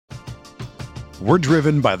We're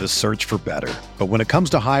driven by the search for better. But when it comes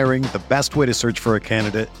to hiring, the best way to search for a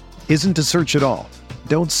candidate isn't to search at all.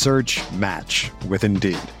 Don't search, match with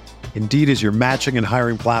Indeed. Indeed is your matching and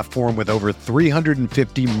hiring platform with over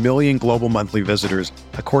 350 million global monthly visitors,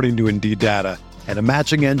 according to Indeed data, and a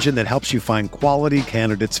matching engine that helps you find quality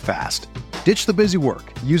candidates fast. Ditch the busy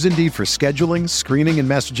work. Use Indeed for scheduling, screening, and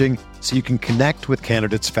messaging so you can connect with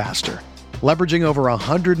candidates faster. Leveraging over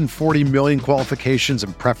 140 million qualifications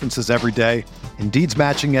and preferences every day, Indeed's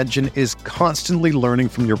matching engine is constantly learning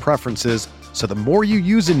from your preferences, so the more you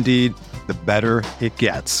use Indeed, the better it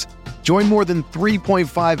gets. Join more than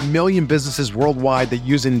 3.5 million businesses worldwide that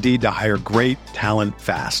use Indeed to hire great talent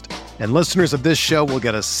fast. And listeners of this show will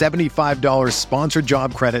get a $75 sponsored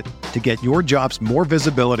job credit to get your jobs more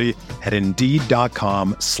visibility at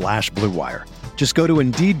Indeed.com/Blue Wire. Just go to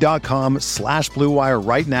Indeed.com/Blue Wire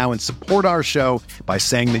right now and support our show by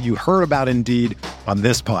saying that you heard about Indeed on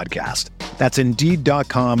this podcast. That's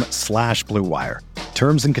Indeed.com/Blue Wire.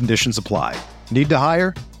 Terms and conditions apply. Need to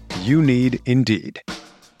hire? You need Indeed.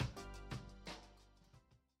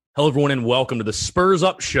 Hello, everyone, and welcome to the Spurs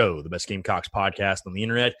Up Show, the best Gamecocks podcast on the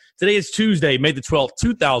internet. Today is Tuesday, May the 12th,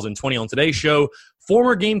 2020. On today's show,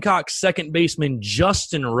 former Gamecocks second baseman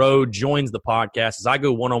Justin Rowe joins the podcast as I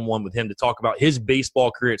go one-on-one with him to talk about his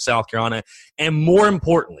baseball career at South Carolina and, more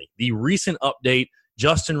importantly, the recent update,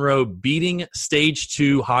 Justin Rowe beating stage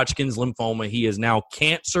 2 Hodgkin's lymphoma. He is now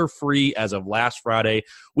cancer-free as of last Friday.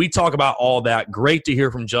 We talk about all that. Great to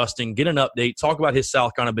hear from Justin, get an update, talk about his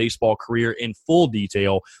South Carolina baseball career in full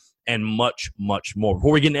detail, and much, much more.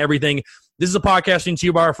 Before we get into everything, this is a podcast to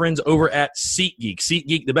you by our friends over at SeatGeek.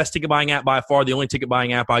 SeatGeek, the best ticket buying app by far, the only ticket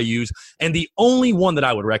buying app I use, and the only one that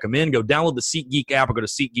I would recommend. Go download the SeatGeek app or go to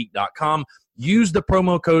SeatGeek.com. Use the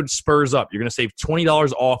promo code SPURSUP. You're going to save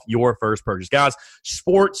 $20 off your first purchase. Guys,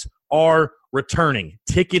 sports are returning.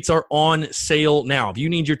 Tickets are on sale now. If you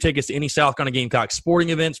need your tickets to any South Carolina Gamecocks sporting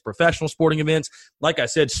events, professional sporting events, like I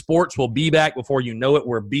said, sports will be back before you know it.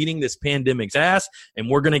 We're beating this pandemic's ass, and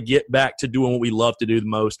we're going to get back to doing what we love to do the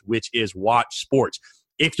most, which is watch sports.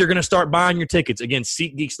 If you're going to start buying your tickets, again,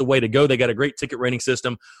 SeatGeek's the way to go. They got a great ticket rating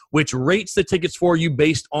system, which rates the tickets for you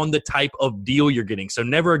based on the type of deal you're getting. So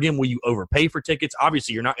never again will you overpay for tickets.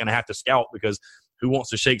 Obviously, you're not going to have to scout because who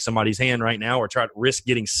wants to shake somebody's hand right now or try to risk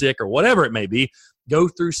getting sick or whatever it may be. Go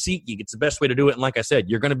through SeatGeek. It's the best way to do it. And like I said,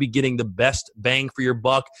 you're going to be getting the best bang for your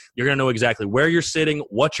buck. You're going to know exactly where you're sitting,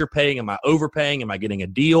 what you're paying. Am I overpaying? Am I getting a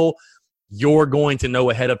deal? You're going to know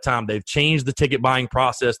ahead of time. They've changed the ticket buying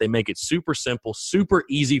process. They make it super simple, super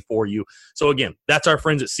easy for you. So, again, that's our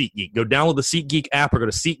friends at SeatGeek. Go download the SeatGeek app or go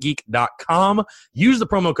to SeatGeek.com. Use the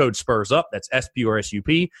promo code SPURSUP, that's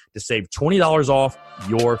SPURSUP, to save $20 off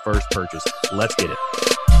your first purchase. Let's get it.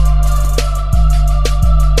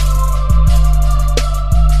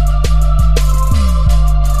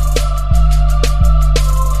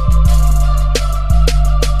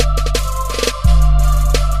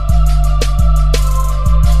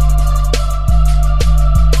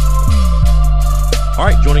 All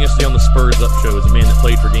right, joining us today on the Spurs Up Show is a man that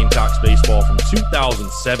played for Gamecocks baseball from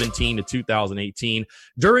 2017 to 2018.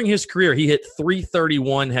 During his career, he hit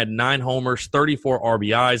 .331, had 9 homers, 34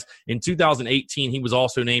 RBIs. In 2018, he was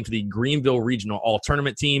also named to the Greenville Regional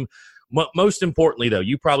All-Tournament team. Most importantly, though,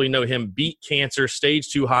 you probably know him, beat cancer, stage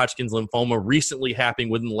 2 Hodgkin's lymphoma, recently happening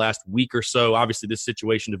within the last week or so. Obviously, this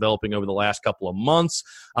situation developing over the last couple of months.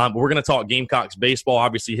 But we're going to talk Gamecocks baseball,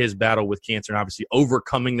 obviously his battle with cancer and obviously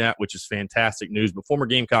overcoming that, which is fantastic news. But former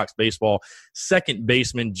Gamecocks baseball second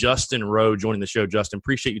baseman Justin Rowe joining the show. Justin,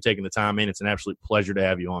 appreciate you taking the time, man. It's an absolute pleasure to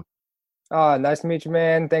have you on. Nice to meet you,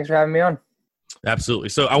 man. Thanks for having me on. Absolutely.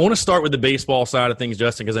 So I want to start with the baseball side of things,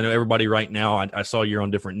 Justin, because I know everybody right now, I saw you're on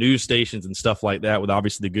different news stations and stuff like that with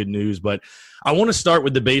obviously the good news, but I want to start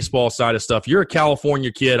with the baseball side of stuff. You're a California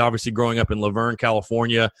kid, obviously growing up in Laverne,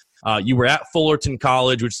 California. You were at Fullerton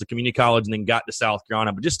College, which is a community college, and then got to South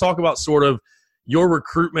Carolina. But just talk about sort of your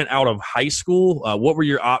recruitment out of high school. What were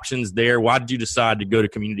your options there? Why did you decide to go to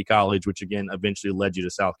community college, which, again, eventually led you to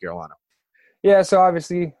South Carolina? Yeah, so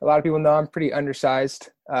obviously a lot of people know I'm pretty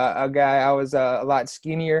undersized. I was a lot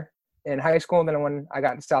skinnier in high school than when I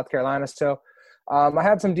got to South Carolina. So I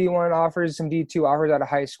had some D1 offers, some D2 offers out of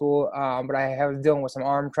high school, but I was dealing with some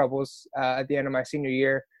arm troubles at the end of my senior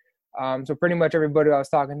year. So pretty much everybody I was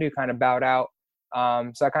talking to kind of bowed out.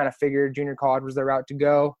 So I kind of figured junior college was the route to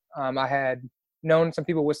go. I had known some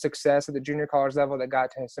people with success at the junior college level that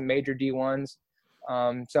got to some major D1s.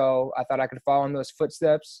 So I thought I could follow in those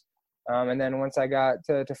footsteps. And then once I got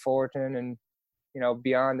to Fullerton and,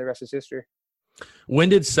 beyond, the rest is history. When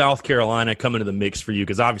did South Carolina come into the mix for you?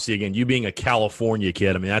 Because obviously, again, you being a California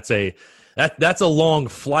kid, I mean, that's a That's a long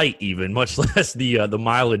flight, even much less the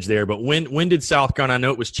mileage there. But when did South Carolina? I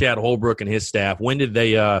know it was Chad Holbrook and his staff. When did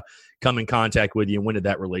they come in contact with you, and when did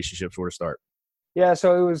that relationship sort of start? Yeah,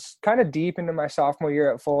 so it was kind of deep into my sophomore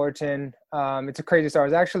year at Fullerton. It's a crazy story. I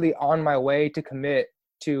was actually on my way to commit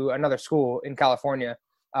to another school in California.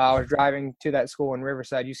 I was driving to that school in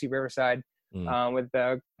Riverside, UC Riverside, with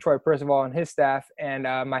Troy Percival and his staff. And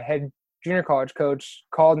my head junior college coach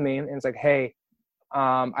called me and was like, hey,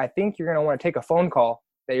 I think you're going to want to take a phone call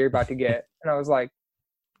that you're about to get. And I was like,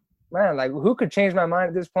 man, like, who could change my mind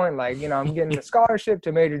at this point? Like, you know, I'm getting a scholarship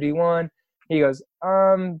to major D1. He goes,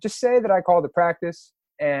 just say that I called the practice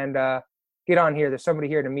and get on here. There's somebody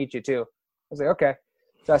here to meet you too. I was like, okay.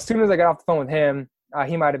 So as soon as I got off the phone with him,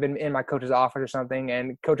 he might have been in my coach's office or something,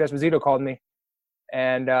 and Coach Esposito called me.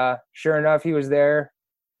 And sure enough, he was there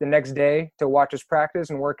the next day to watch us practice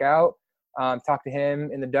and work out. Talked to him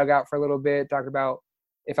in the dugout for a little bit, talked about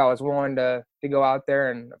if I was willing to go out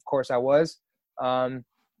there, and of course I was.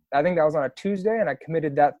 I think that was on a Tuesday, and I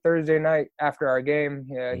committed that Thursday night after our game.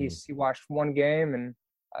 He watched one game, and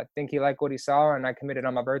I think he liked what he saw, and I committed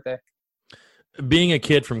on my birthday. Being a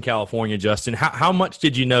kid from California, Justin, how much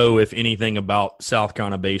did you know, if anything, about South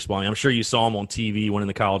Carolina baseball? I'm sure you saw him on TV winning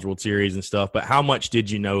the College World Series and stuff, but how much did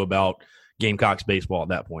you know about Gamecocks baseball at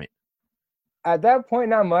that point? At that point,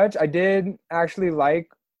 not much. I did actually like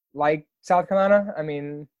South Carolina. I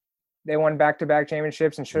mean, they won back-to-back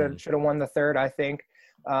championships and should have won the third, I think.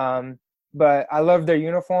 But I loved their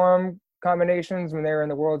uniform combinations when they were in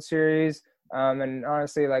the World Series. And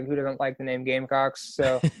honestly, like, who doesn't like the name Gamecocks?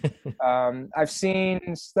 So I've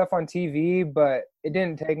seen stuff on TV, but it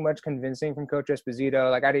didn't take much convincing from Coach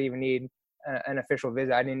Esposito. Like, I didn't even need an official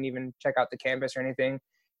visit. I didn't even check out the campus or anything.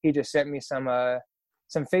 He just sent me some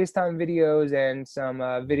FaceTime videos and some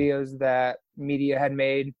videos that media had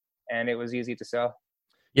made, and it was easy to sell.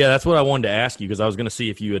 Yeah, that's what I wanted to ask you, because I was going to see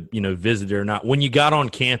if you had, visited or not. When you got on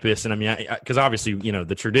campus, and I mean, because obviously,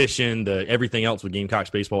 the tradition, everything else with Gamecocks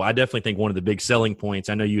baseball, I definitely think one of the big selling points,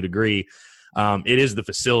 I know you'd agree, it is the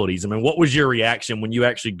facilities. I mean, what was your reaction when you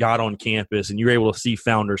actually got on campus and you were able to see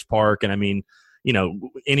Founders Park? And I mean,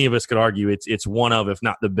 any of us could argue it's one of, if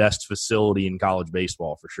not the best facility in college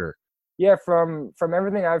baseball for sure. Yeah, from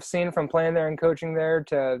everything I've seen, from playing there and coaching there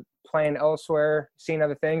to playing elsewhere, seeing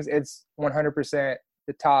other things, it's 100%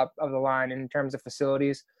 the top of the line in terms of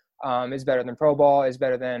facilities. It's better than Pro Ball. It's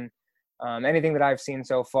better than anything that I've seen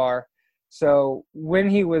so far. So when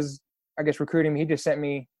he was, I guess, recruiting me, he just sent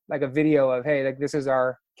me like a video of, hey, like, this is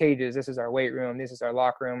our cages, this is our weight room, this is our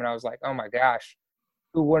locker room. And I was like, oh my gosh,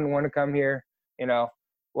 who wouldn't want to come here?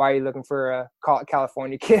 Why are you looking for a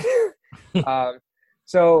California kid?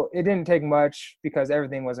 So it didn't take much because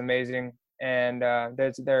everything was amazing, and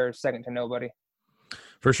they're second to nobody.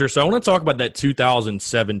 For sure. So I want to talk about that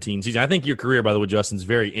 2017 season. I think your career, by the way, Justin, is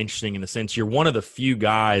very interesting in the sense you're one of the few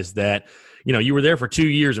guys that, you were there for 2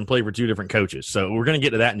 years and played for two different coaches. So we're going to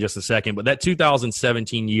get to that in just a second. But that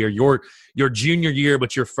 2017 year, your junior year,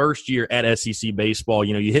 but your first year at SEC baseball,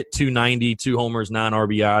 you hit 290, 2 homers, 9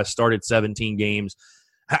 RBIs, started 17 games.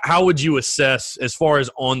 How would you assess, as far as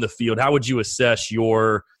on the field, how would you assess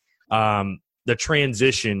your the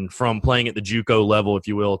transition from playing at the JUCO level, if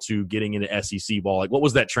you will, to getting into SEC ball? Like, what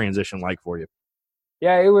was that transition like for you?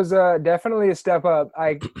 Yeah, it was definitely a step up.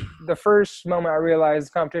 The first moment I realized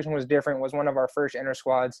the competition was different was one of our first inter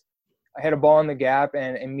squads. I hit a ball in the gap,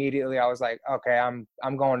 and immediately I was like, okay,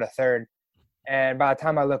 I'm going to third. And by the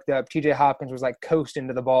time I looked up, TJ Hopkins was like coasting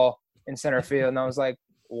to the ball in center field, and I was like,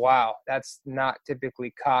 wow, that's not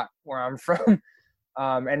typically caught where I'm from.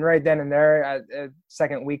 And right then and there, at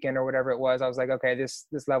second weekend or whatever it was, I was like, okay, this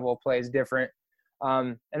level of play is different.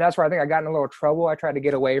 And that's where I think I got in a little trouble. I tried to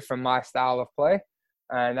get away from my style of play.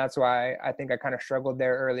 And that's why I think I kind of struggled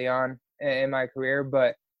there early on in my career,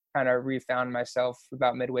 but kind of refound myself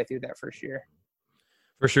about midway through that first year.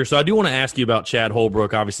 For sure. So I do want to ask you about Chad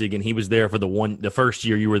Holbrook. Obviously, again, he was there for the first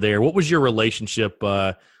year you were there. What was your relationship?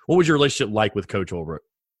 What was your relationship like with Coach Holbrook?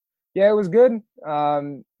 Yeah, it was good.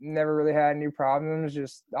 Never really had any problems.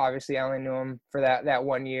 Just obviously I only knew him for that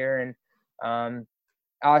 1 year. And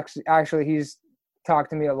actually he's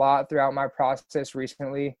talked to me a lot throughout my process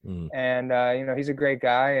recently. And, he's a great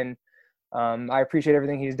guy. And I appreciate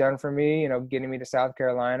everything he's done for me, getting me to South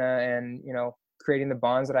Carolina and, creating the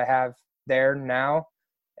bonds that I have there now.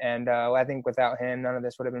 And I think without him, none of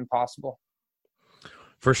this would have been possible.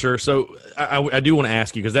 For sure. So I do want to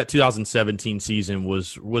ask you, because that 2017 season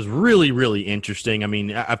was really, really interesting. I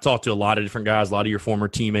mean, I've talked to a lot of different guys, a lot of your former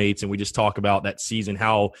teammates, and we just talk about that season,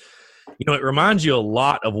 how it reminds you a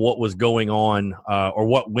lot of what was going on or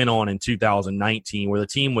what went on in 2019, where the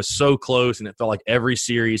team was so close and it felt like every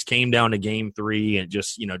series came down to game 3 and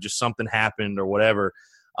just something happened or whatever.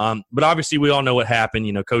 But obviously we all know what happened.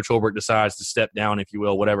 Coach Holbrook decides to step down, if you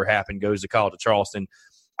will. Whatever happened goes to College of Charleston.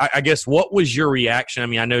 I guess, what was your reaction? I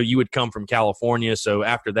mean, I know you would come from California, so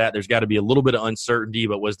after that there's got to be a little bit of uncertainty,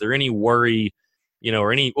 but was there any worry,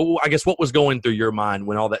 I guess, what was going through your mind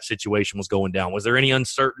when all that situation was going down? Was there any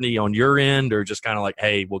uncertainty on your end, or just kind of like,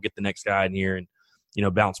 hey, we'll get the next guy in here and,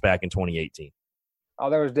 bounce back in 2018? Oh,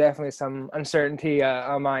 there was definitely some uncertainty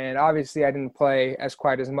on my end. Obviously, I didn't play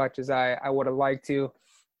quite as much as I would have liked to.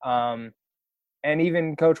 And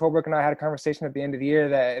even Coach Holbrook and I had a conversation at the end of the year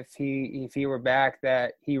that if he were back,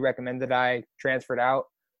 that he recommended I transferred out.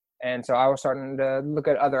 And so I was starting to look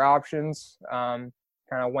at other options, kind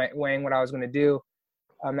of weighing what I was going to do.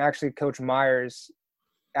 Actually, Coach Myers,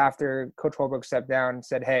 after Coach Holbrook stepped down,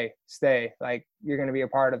 said, "Hey, stay. Like, you're going to be a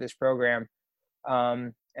part of this program."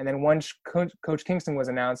 And then once Coach Kingston was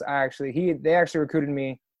announced, they actually recruited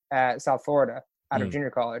me at South Florida out of junior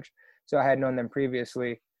college. So I had known them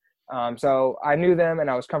previously. So I knew them and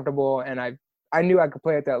I was comfortable, and I knew I could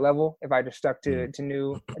play at that level if I just stuck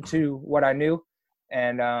to what I knew.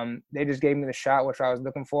 And they just gave me the shot, which I was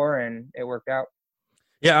looking for, and it worked out.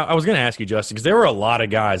 Yeah, I was going to ask you, Justin, because there were a lot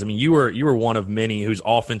of guys. I mean, you were one of many whose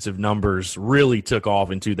offensive numbers really took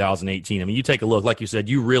off in 2018. I mean, you take a look, like you said,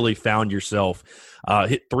 you really found yourself.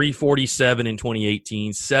 Hit 347 in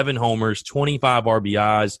 2018, 7 homers, 25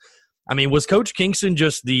 RBIs. I mean, was Coach Kingston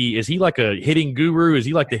is he like a hitting guru? Is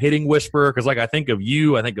he like the hitting whisperer? Because, like, I think of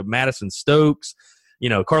you, I think of Madison Stokes,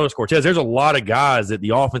 Carlos Cortez. There's a lot of guys that the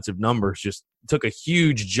offensive numbers just took a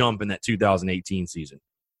huge jump in that 2018 season.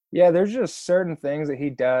 Yeah, there's just certain things that he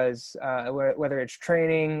does, whether it's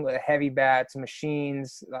training, heavy bats,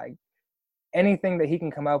 machines, like anything that he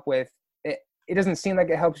can come up with. It doesn't seem like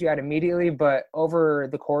it helps you out immediately, but over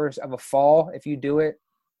the course of a fall, if you do it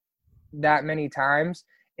that many times,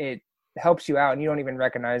 it helps you out and you don't even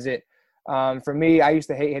recognize it. For me, I used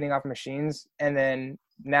to hate hitting off machines, and then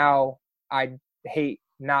now I hate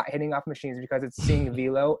not hitting off machines because it's seeing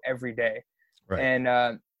velo every day. Right.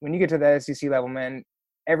 And when you get to the SEC level, man,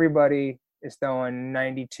 everybody is throwing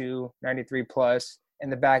 92, 93 plus,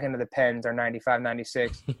 and the back end of the pens are 95,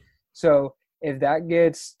 96. So if that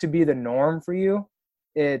gets to be the norm for you,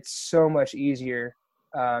 it's so much easier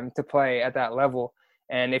to play at that level.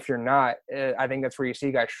 And if you're not, I think that's where you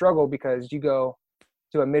see guys struggle, because you go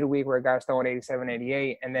to a midweek where a guy's throwing 87,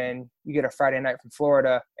 88, and then you get a Friday night from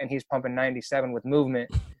Florida and he's pumping 97 with movement.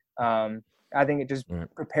 I think it just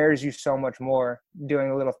prepares you so much more doing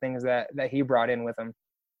the little things that he brought in with him.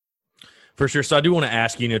 For sure. So I do want to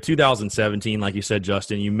ask you, 2017, like you said,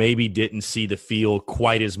 Justin, you maybe didn't see the field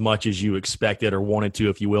quite as much as you expected or wanted to,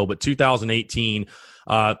 if you will. But 2018,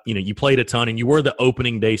 you played a ton and you were the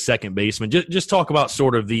opening day second baseman. Just talk about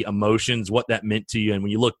sort of the emotions, what that meant to you. And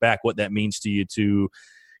when you look back, what that means to you to,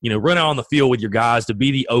 run out on the field with your guys, to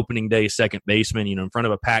be the opening day second baseman, in front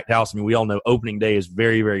of a packed house. I mean, we all know opening day is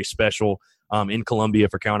very, very special in Columbia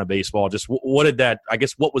for Carolina baseball. Just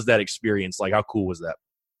what was that experience like? How cool was that?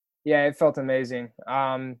 Yeah, it felt amazing.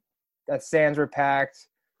 The stands were packed,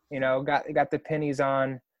 got the pennies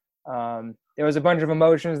on. There was a bunch of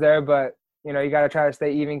emotions there, but, you got to try to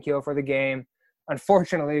stay even keel for the game.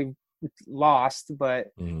 Unfortunately, lost, but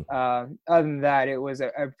other than that, it was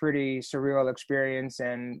a pretty surreal experience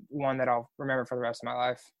and one that I'll remember for the rest of my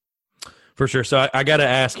life. For sure. So I got to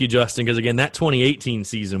ask you, Justin, because, again, that 2018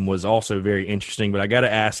 season was also very interesting, but I got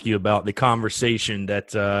to ask you about the conversation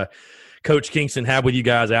that Coach Kingston had with you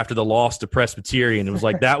guys after the loss to Presbyterian. It was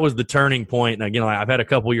like that was the turning point. And again, I've had a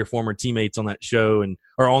couple of your former teammates on that show and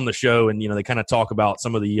they kind of talk about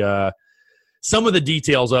some of the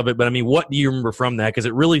details of it. But I mean, what do you remember from that? Because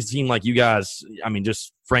it really seemed like you guys,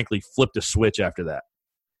 just frankly flipped a switch after that.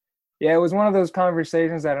 Yeah, it was one of those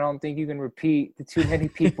conversations that I don't think you can repeat to too many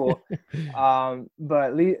people.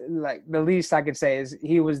 But the least I could say is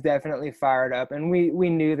he was definitely fired up, and we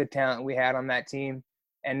knew the talent we had on that team,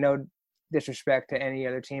 and no disrespect to any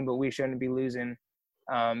other team, but we shouldn't be losing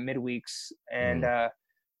midweeks. And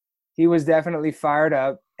he was definitely fired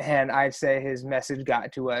up, and I'd say his message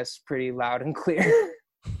got to us pretty loud and clear.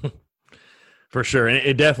 For sure, and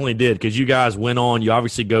it definitely did, because you guys went on. You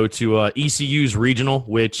obviously go to ECU's regional,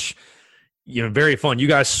 which very fun. You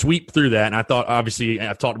guys sweep through that, and I thought, obviously,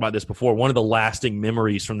 I've talked about this before, one of the lasting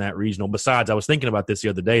memories from that regional. Besides, I was thinking about this the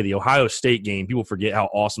other day, the Ohio State game. People forget how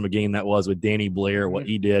awesome a game that was with Danny Blair, what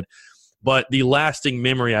he did. But the lasting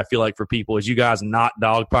memory, I feel like, for people is you guys not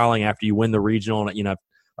dogpiling after you win the regional. And,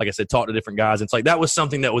 like I said, talk to different guys. It's like that was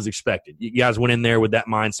something that was expected. You guys went in there with that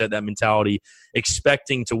mindset, that mentality,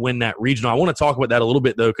 expecting to win that regional. I want to talk about that a little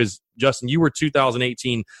bit, though, because, Justin, you were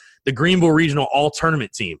 2018, the Greenville Regional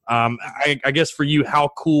All-Tournament team. I guess for you, how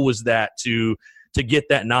cool was that to get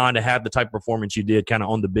that nod, to have the type of performance you did kind of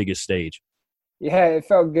on the biggest stage? Yeah, it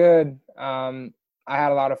felt good. I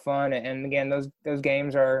had a lot of fun. And again, those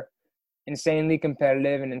games are insanely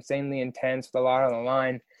competitive and insanely intense with a lot on the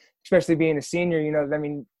line, especially being a senior. I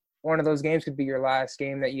mean, one of those games could be your last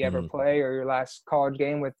game that you ever play or your last college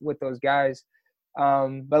game with those guys.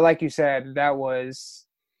 But like you said, that wasn't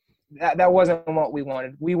what we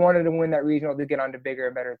wanted. We wanted to win that regional to get on to bigger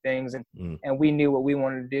and better things. And we knew what we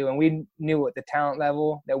wanted to do. And we knew what the talent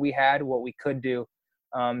level that we had, what we could do.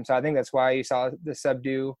 So I think that's why you saw the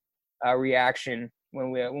subdue reaction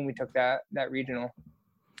when we took that regional.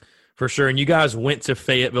 For sure. And you guys went to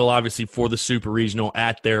Fayetteville, obviously, for the Super Regional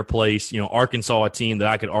at their place. Arkansas, a team that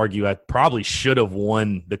I could argue I probably should have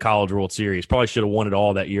won the College World Series, probably should have won it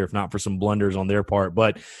all that year if not for some blunders on their part.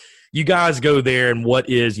 But you guys go there, and what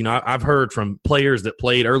is, I've heard from players that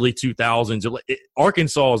played early 2000s,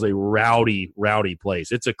 Arkansas is a rowdy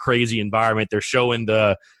place. It's a crazy environment. They're showing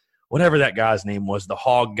whatever that guy's name was, the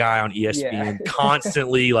Hog guy on ESPN,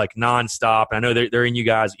 constantly, like nonstop. I know they're in you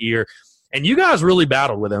guys' ear. And you guys really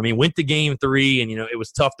battled with it. I mean, went to game 3, and, it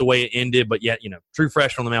was tough the way it ended, but yet, true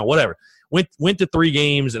freshman on the mound, whatever. Went to 3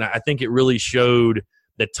 games, and I think it really showed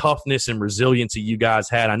the toughness and resiliency you guys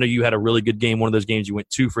had. I know you had a really good game. One of those games you went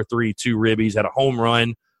 2 for 3, 2 ribbies, had a home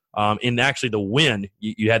run. In actually the win,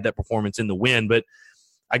 you had that performance in the win. But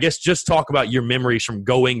I guess just talk about your memories from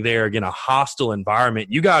going there, again, a hostile environment.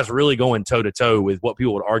 You guys really going toe-to-toe with what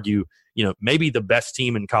people would argue, maybe the best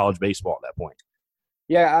team in college baseball at that point.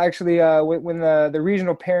 Yeah, actually, when the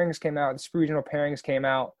regional pairings came out, the super regional pairings came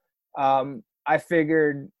out, I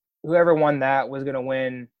figured whoever won that was going to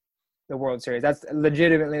win the World Series. That's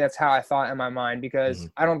how I thought in my mind, because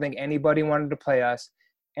I don't think anybody wanted to play us.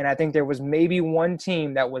 And I think there was maybe one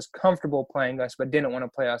team that was comfortable playing us but didn't want to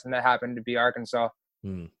play us, and that happened to be Arkansas.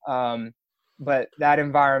 But that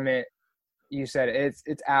environment, you said, it's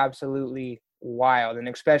absolutely wild, and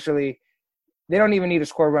especially – they don't even need to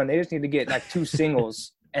score a run. They just need to get like 2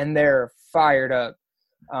 singles, and they're fired up.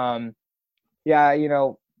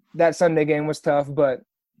 That Sunday game was tough, but,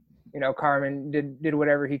 Carmen did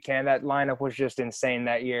whatever he can. That lineup was just insane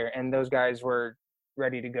that year, and those guys were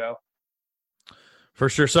ready to go. For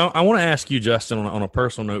sure. So I want to ask you, Justin, on a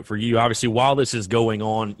personal note for you, obviously, while this is going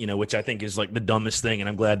on, which I think is like the dumbest thing, and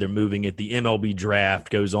I'm glad they're moving it, the MLB draft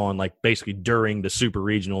goes on like basically during the super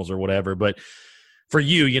regionals or whatever. But for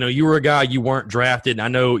you, you were a guy, you weren't drafted. And I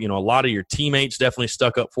know, a lot of your teammates definitely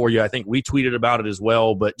stuck up for you. I think we tweeted about it as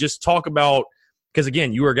well. But just talk about, because,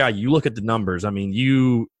 again, you were a guy, you look at the numbers. I mean,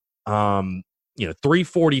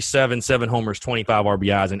 347, 7 homers, 25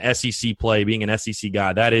 RBIs, and SEC play, being an SEC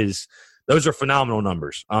guy, those are phenomenal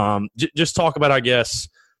numbers. Just talk about, I guess,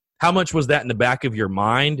 how much was that in the back of your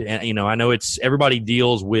mind? And, I know everybody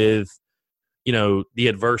deals with, the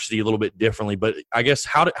adversity a little bit differently, but I guess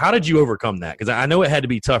how did you overcome that? Because I know it had to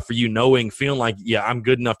be tough for you, feeling like, yeah, I'm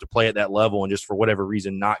good enough to play at that level, and just for whatever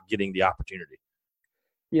reason not getting the opportunity.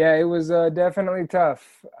 Yeah, it was definitely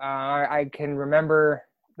tough. I can remember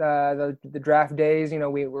the draft days.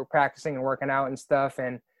 We were practicing and working out and stuff,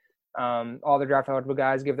 and all the draft eligible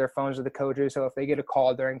guys give their phones to the coaches, so if they get a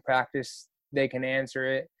call during practice, they can answer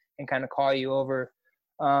it and kind of call you over.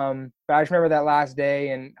 But I just remember that last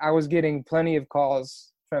day, and I was getting plenty of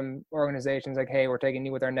calls from organizations like, hey, we're taking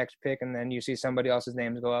you with our next pick, and then you see somebody else's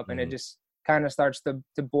names go up, and it just kind of starts to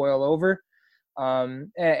boil over.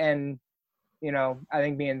 And I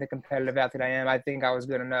think being the competitive athlete I am, I think I was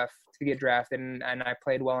good enough to get drafted, and I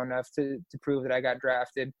played well enough to prove that I got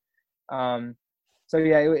drafted. So,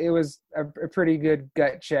 yeah, it was a pretty good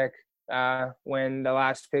gut check when the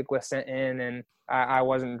last pick was sent in and I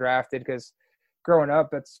wasn't drafted, because growing up,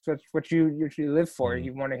 that's what you live for.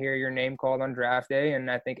 You want to hear your name called on draft day, and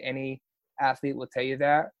I think any athlete will tell you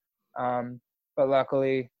that. But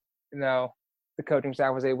luckily, the coaching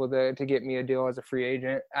staff was able to get me a deal as a free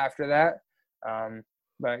agent after that.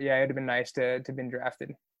 But yeah, it'd have been nice to have been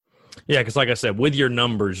drafted. Yeah, because like I said, with your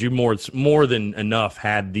numbers, you more than enough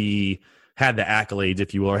had the accolades,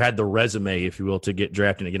 if you will, or had the resume, if you will, to get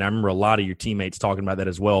drafted again. I remember a lot of your teammates talking about that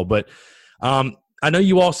as well. But I know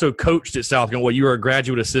you also coached at South Carolina. You were a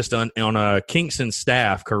graduate assistant on Kingston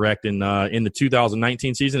staff, correct, in the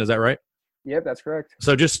 2019 season. Is that right? Yep, that's correct.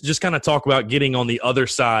 So just kind of talk about getting on the other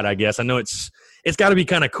side, I guess. I know it's got to be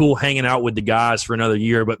kind of cool hanging out with the guys for another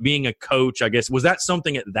year, but being a coach, I guess, was that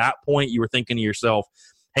something at that point you were thinking to yourself,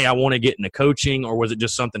 hey, I want to get into coaching, or was it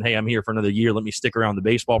just something, hey, I'm here for another year, let me stick around the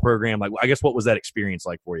baseball program? Like, I guess what was that experience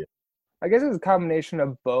like for you? I guess it was a combination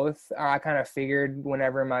of both. I kind of figured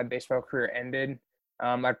whenever my baseball career ended,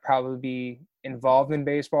 I'd probably be involved in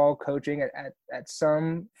baseball, coaching at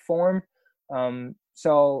some form.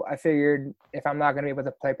 So I figured if I'm not going to be able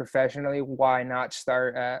to play professionally, why not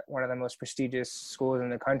start at one of the most prestigious schools in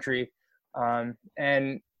the country?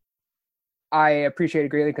 And I appreciate it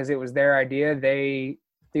greatly because it was their idea. They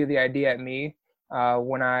threw the idea at me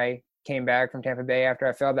when I came back from Tampa Bay after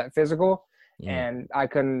I failed that physical. And I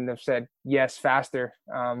couldn't have said yes faster.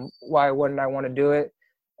 Why wouldn't I want to do it?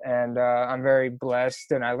 And I'm very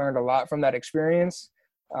blessed, and I learned a lot from that experience.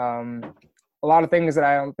 A lot of things that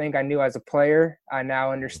I don't think I knew as a player, I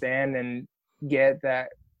now understand and get that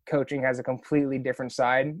coaching has a completely different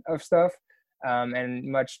side of stuff, and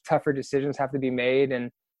much tougher decisions have to be made.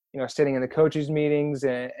 And, sitting in the coaches' meetings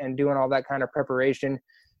and doing all that kind of preparation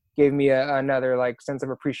gave me another sense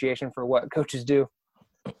of appreciation for what coaches do.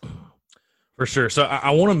 For sure. So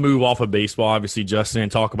I want to move off of baseball, obviously, Justin,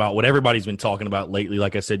 and talk about what everybody's been talking about lately.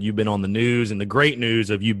 Like I said, you've been on the news, and the great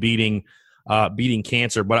news of you beating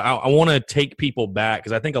cancer. But I want to take people back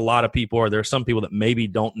because I think a lot of people there are some people that maybe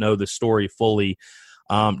don't know the story fully.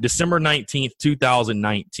 December 19th,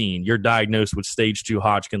 2019, you're diagnosed with stage 2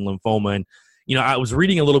 Hodgkin lymphoma. And, I was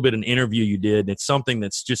reading a little bit an interview you did, and it's something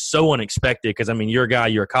that's just so unexpected because, you're a guy,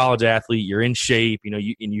 you're a college athlete, you're in shape, and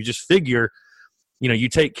you just figure – you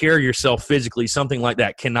take care of yourself physically, something like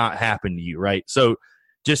that cannot happen to you, right? So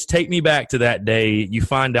just take me back to that day. You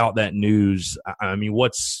find out that news.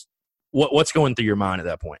 What's going through your mind at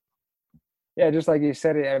that point? Yeah, just like you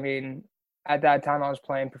said it. At that time I was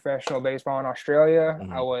playing professional baseball in Australia.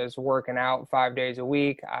 Mm-hmm. I was working out 5 days a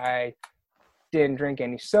week. I didn't drink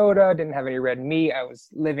any soda, didn't have any red meat. I was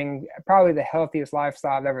living probably the healthiest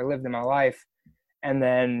lifestyle I've ever lived in my life. And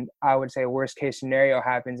then I would say worst case scenario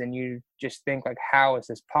happens and you just think how is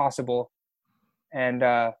this possible? And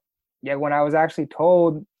when I was actually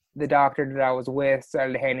told, the doctor that I was with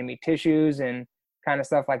started handing me tissues and kind of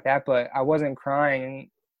stuff like that, but I wasn't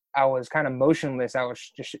crying. I was kind of motionless. I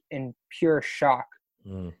was just in pure shock.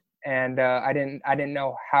 And I didn't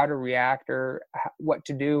know how to react or what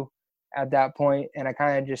to do at that point. And I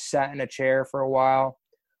kind of just sat in a chair for a while.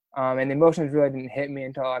 And the emotions really didn't hit me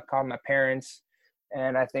until I called my parents.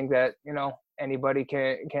 And I think that, anybody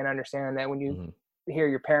can understand that when you hear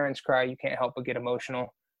your parents cry, you can't help but get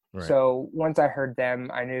emotional. Right. So once I heard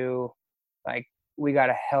them, I knew we got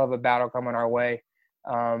a hell of a battle coming our way.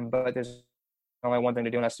 But there's only one thing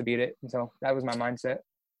to do, and that's to beat it. And so that was my mindset.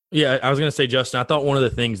 Yeah, I was going to say, Justin, I thought one of the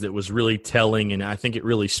things that was really telling, and I think it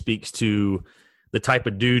really speaks to the type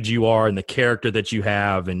of dude you are and the character that you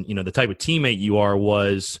have and, the type of teammate you are,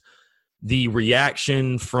 was the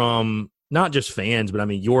reaction from not just fans, but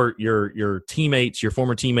your teammates, your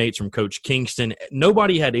former teammates, from Coach Kingston.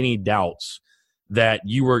 Nobody had any doubts that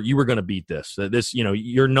you were going to beat this. That this,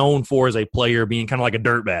 you're known for as a player being kind of like a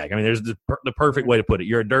dirtbag. There's the perfect way to put it.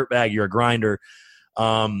 You're a dirtbag. You're a grinder.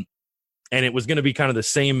 And it was going to be kind of the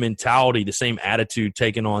same mentality, the same attitude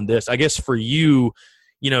taken on this. I guess for you,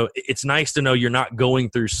 it's nice to know you're not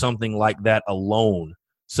going through something like that alone.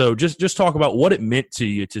 So just talk about what it meant to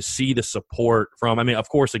you to see the support from, of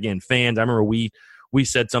course, again, fans. I remember we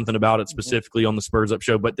said something about it specifically on the Spurs Up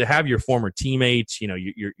show, but to have your former teammates,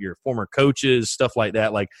 your former coaches, stuff like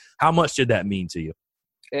that, how much did that mean to you?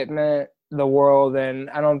 It meant the world, and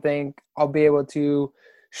I don't think I'll be able to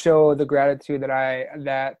show the gratitude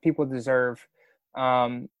that people deserve.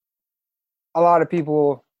 A lot of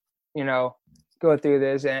people, go through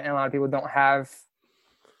this, and a lot of people don't have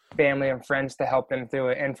family and friends to help them through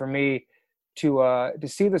it. And for me to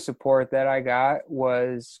see the support that I got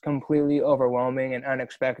was completely overwhelming and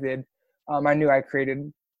unexpected. I knew I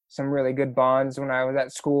created some really good bonds when I was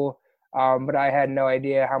at school, but I had no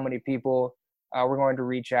idea how many people were going to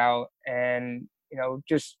reach out and,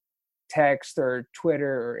 just text or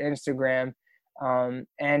Twitter or Instagram,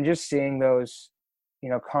 and just seeing those,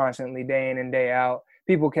 constantly day in and day out.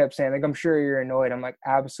 People kept saying, I'm sure you're annoyed. I'm like,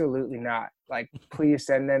 absolutely not. Please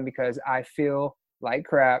send them, because I feel like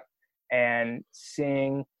crap. And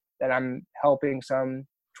seeing that I'm helping some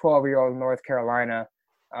 12-year-old in North Carolina,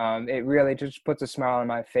 it really just puts a smile on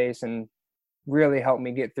my face and really helped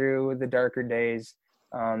me get through the darker days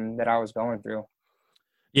that I was going through.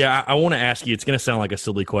 Yeah, I want to ask you, it's going to sound like a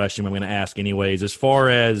silly question, but I'm going to ask anyways. As far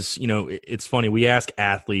as, it's funny, we ask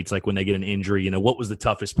athletes, when they get an injury, what was the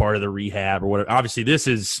toughest part of the rehab or whatever. Obviously, this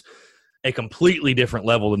is a completely different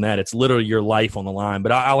level than that. It's literally your life on the line.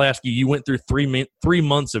 But I'll ask you, you went through 3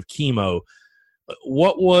 months of chemo.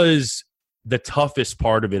 What was the toughest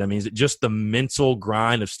part of it? I mean, is it just the mental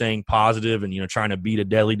grind of staying positive and, trying to beat a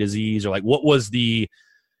deadly disease, or like what was the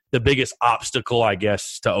biggest obstacle, I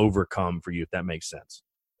guess, to overcome for you, if that makes sense?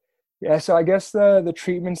 Yeah, so I guess the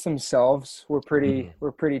treatments themselves were pretty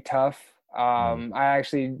tough. I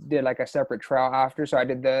actually did like a separate trial after, so I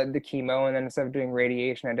did the chemo, and then instead of doing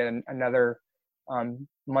radiation, I did another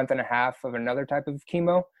month and a half of another type of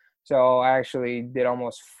chemo. So I actually did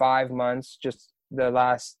almost 5 months. Just the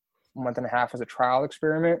last month and a half was a trial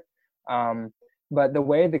experiment. But the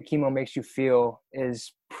way the chemo makes you feel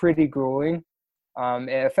is pretty grueling.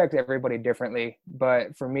 It affects everybody differently,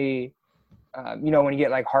 but for me, when you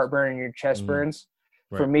get like heartburn and your chest burns,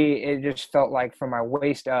 Right. for me, it just felt like from my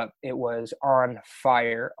waist up, it was on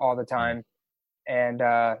fire all the time. And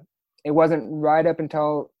it wasn't right up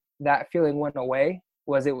until that feeling went away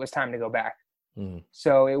it was time to go back.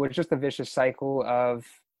 So it was just a vicious cycle of,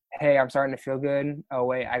 hey, I'm starting to feel good. Oh,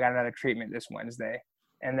 wait, I got another treatment this Wednesday.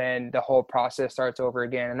 And then the whole process starts over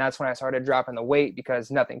again. And that's when I started dropping the weight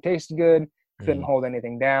because nothing tasted good, couldn't hold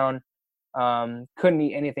anything down. Couldn't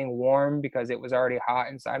eat anything warm because it was already hot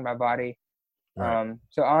inside my body. Right.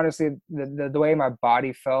 So honestly, the way my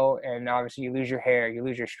body felt, and obviously you lose your hair, you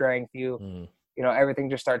lose your strength, everything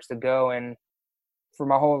just starts to go. And for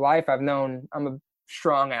my whole life, I've known I'm a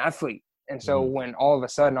strong athlete. And so when all of a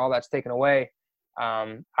sudden all that's taken away,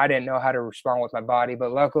 I didn't know how to respond with my body.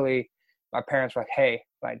 But luckily, my parents were like, hey,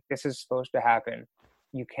 like this is supposed to happen.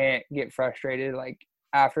 You can't get frustrated. Like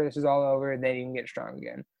after this is all over, then you can get strong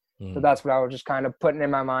again. So that's what I was just kind of putting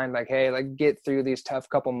in my mind, like, hey, like get through these tough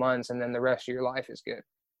couple months and then the rest of your life is good.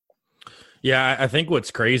 Yeah, I think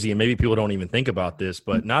what's crazy, and maybe people don't even think about this,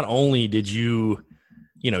 but not only did you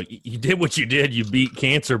did what you did, you beat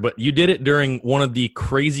cancer, but you did it during one of the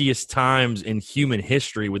craziest times in human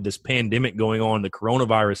history with this pandemic going on, the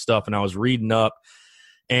coronavirus stuff. And I was reading up,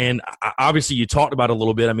 and obviously you talked about it a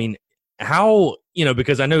little bit. I mean, how,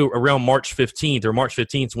 because I know around March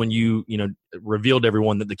 15th when you revealed to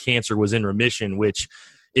everyone that the cancer was in remission, which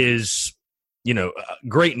is,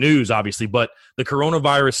 great news, obviously, but the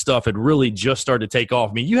coronavirus stuff had really just started to take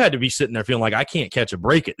off. I mean, you had to be sitting there feeling like I can't catch a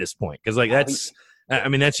break at this point. Cause that's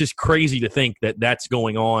just crazy to think that that's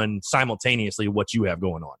going on simultaneously with what you have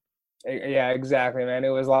going on. Yeah, exactly, man. It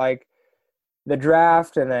was like the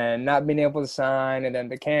draft and then not being able to sign and then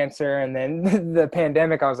the cancer and then the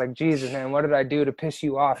pandemic. I was like, Jesus, man, what did I do to piss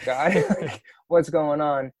you off, God? Like, what's going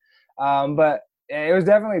on? But it was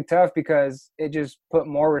definitely tough because it just put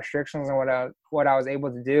more restrictions on what I was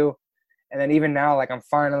able to do. And then even now, like I'm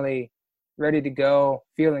finally ready to go,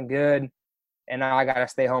 feeling good. And now I got to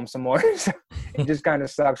stay home some more. So it just kind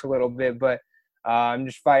of sucks a little bit, but I'm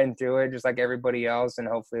just fighting through it just like everybody else. And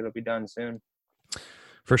hopefully it'll be done soon.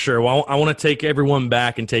 For sure. Well, I want to take everyone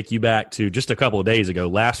back and take you back to just a couple of days ago.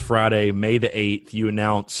 Last Friday, May the 8th, you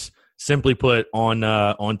announced, simply put,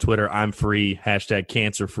 on Twitter, I'm free,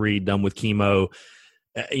 #cancer-free, done with chemo.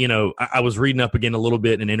 I was reading up again a little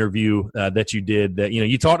bit in an interview that you did that,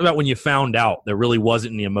 you talked about when you found out there really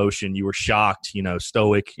wasn't any emotion. You were shocked,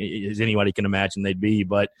 stoic as anybody can imagine they'd be.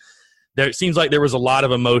 But it seems like there was a lot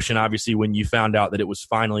of emotion, obviously, when you found out that it was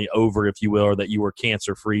finally over, if you will, or that you were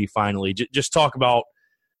cancer-free finally. Just talk about,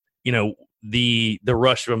 the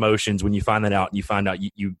rush of emotions when you find that out and you find out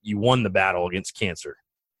you won the battle against cancer.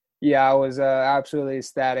 Yeah, I was absolutely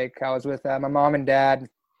ecstatic. I was with my mom and dad,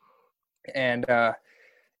 and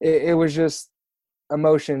it was just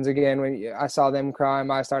emotions again. When I saw them cry,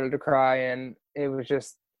 I started to cry, and it was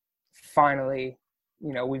just finally,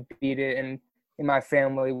 we beat it. And in my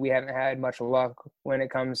family, we haven't had much luck when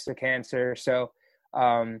it comes to cancer. So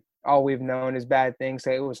all we've known is bad things.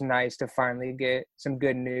 So it was nice to finally get some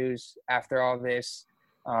good news after all this.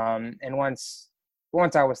 And once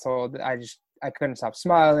I was told, I couldn't stop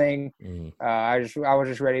smiling. I was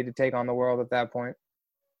just ready to take on the world at that point.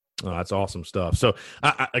 Oh, that's awesome stuff. So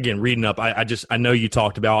again, reading up, I know you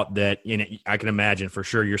talked about that. I can imagine for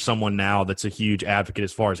sure you're someone now that's a huge advocate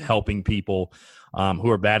as far as helping people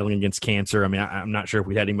who are battling against cancer. I mean, I'm not sure if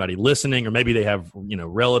we had anybody listening, or maybe they have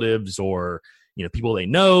relatives or people they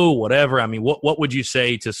know, whatever. I mean, what would you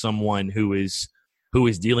say to someone who is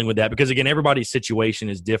dealing with that? Because again, everybody's situation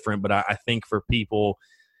is different, but I think for people,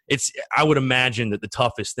 I would imagine that the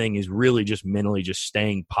toughest thing is really just mentally just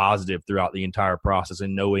staying positive throughout the entire process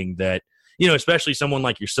and knowing that, especially someone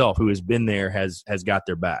like yourself who has been there has got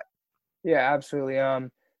their back. Yeah, absolutely.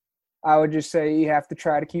 I would just say you have to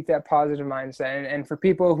try to keep that positive mindset. And for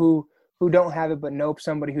people who don't have it but know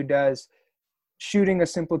somebody who does, shooting a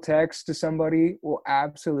simple text to somebody will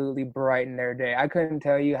absolutely brighten their day. I couldn't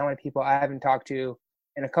tell you how many people I haven't talked to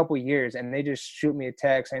in a couple of years, and they just shoot me a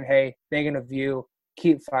text saying, hey, thinking of you,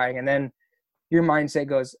 keep fighting. And then your mindset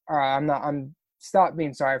goes, all right, I'm stop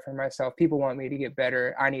being sorry for myself. People want me to get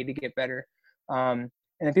better. I need to get better. And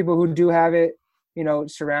the people who do have it,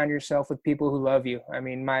 surround yourself with people who love you. I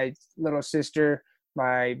mean, my little sister,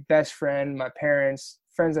 my best friend, my parents,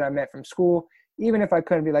 friends that I met from school, even if I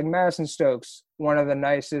couldn't be like Madison Stokes, one of the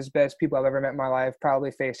nicest, best people I've ever met in my life,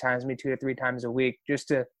 probably FaceTimes me 2 to 3 times a week just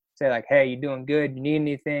to say like, hey, you doing good? You need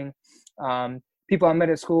anything? People I met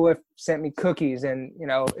at school with sent me cookies, and,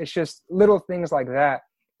 it's just little things like that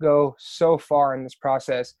go so far in this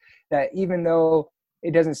process that even though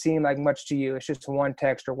it doesn't seem like much to you, it's just one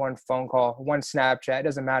text or one phone call, one Snapchat, it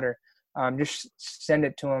doesn't matter. Just send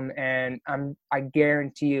it to them, and I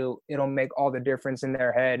guarantee you it'll make all the difference in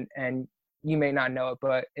their head, and you may not know it,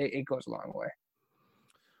 but it goes a long way.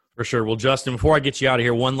 For sure. Well, Justin, before I get you out of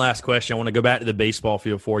here, one last question. I want to go back to the baseball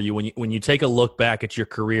field for you. When you take a look back at your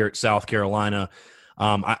career at South Carolina,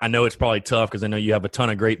 I know it's probably tough because I know you have a ton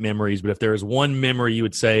of great memories, but if there is one memory you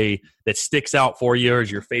would say that sticks out for you or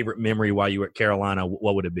is your favorite memory while you were at Carolina,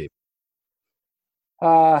 what would it be?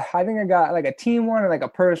 I think I got like a team one or like a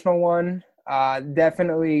personal one.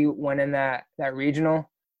 Definitely winning that regional,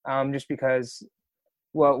 just because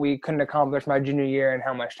what we couldn't accomplish my junior year and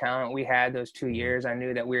how much talent we had those 2 years. I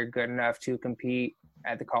knew that we were good enough to compete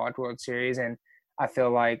at the College World Series. And I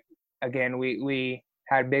feel like, again, we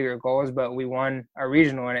had bigger goals, but we won a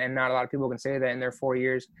regional, and not a lot of people can say that in their 4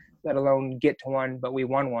 years, let alone get to one, but we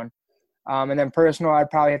won one. And then personal, I'd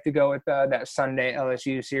probably have to go with that Sunday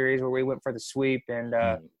LSU series where we went for the sweep. And,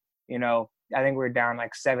 I think we were down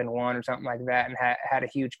like 7-1 or something like that and had a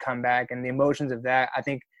huge comeback. And the emotions of that, I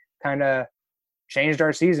think, kind of changed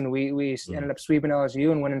our season. We ended up sweeping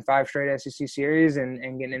LSU and winning 5 straight SEC series and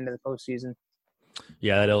getting into the postseason.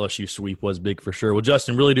 Yeah, that LSU sweep was big for sure. Well,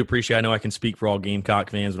 Justin, really do appreciate it. I know I can speak for all Gamecock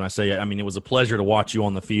fans when I say, it was a pleasure to watch you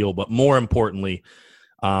on the field, but more importantly,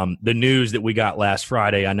 the news that we got last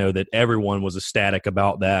Friday, I know that everyone was ecstatic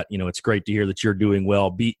about that. It's great to hear that you're doing well,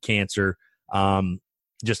 beat cancer.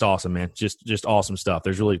 Just awesome, man. Just awesome stuff.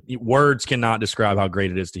 There's really words cannot describe how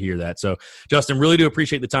great it is to hear that. So, Justin, really do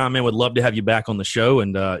appreciate the time, man. Would love to have you back on the show,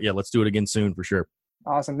 and let's do it again soon for sure.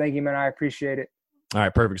 Awesome. Thank you, man. I appreciate it. All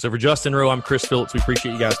right, perfect. So for Justin Rowe, I'm Chris Phillips. We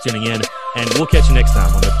appreciate you guys tuning in, and we'll catch you next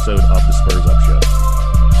time on an episode of the Spurs Up Show.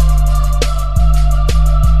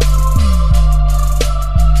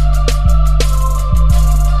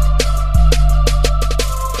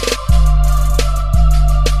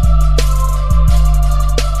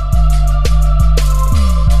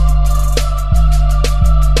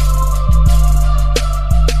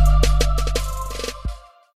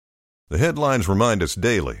 The headlines remind us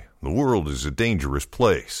daily, the world is a dangerous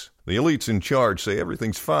place. The elites in charge say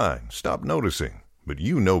everything's fine, stop noticing. But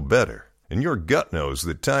you know better. And your gut knows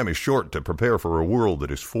that time is short to prepare for a world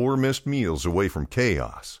that is 4 missed meals away from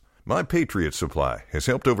chaos. My Patriot Supply has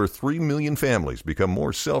helped over 3 million families become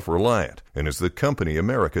more self-reliant and is the company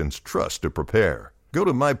Americans trust to prepare. Go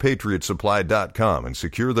to MyPatriotSupply.com and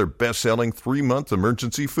secure their best-selling 3-month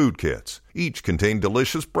emergency food kits. Each contain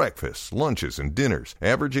delicious breakfasts, lunches, and dinners,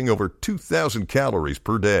 averaging over 2,000 calories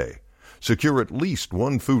per day. Secure at least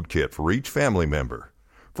 1 food kit for each family member.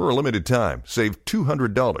 For a limited time, save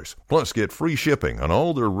 $200, plus get free shipping on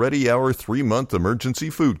all their Ready Hour 3-month emergency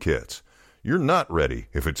food kits. You're not ready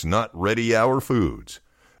if it's not Ready Hour Foods.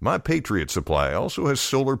 My Patriot Supply also has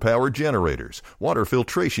solar power generators, water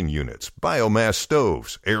filtration units, biomass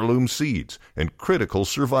stoves, heirloom seeds, and critical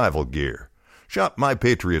survival gear. Shop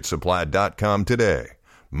MyPatriotSupply.com today.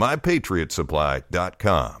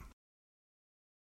 MyPatriotSupply.com.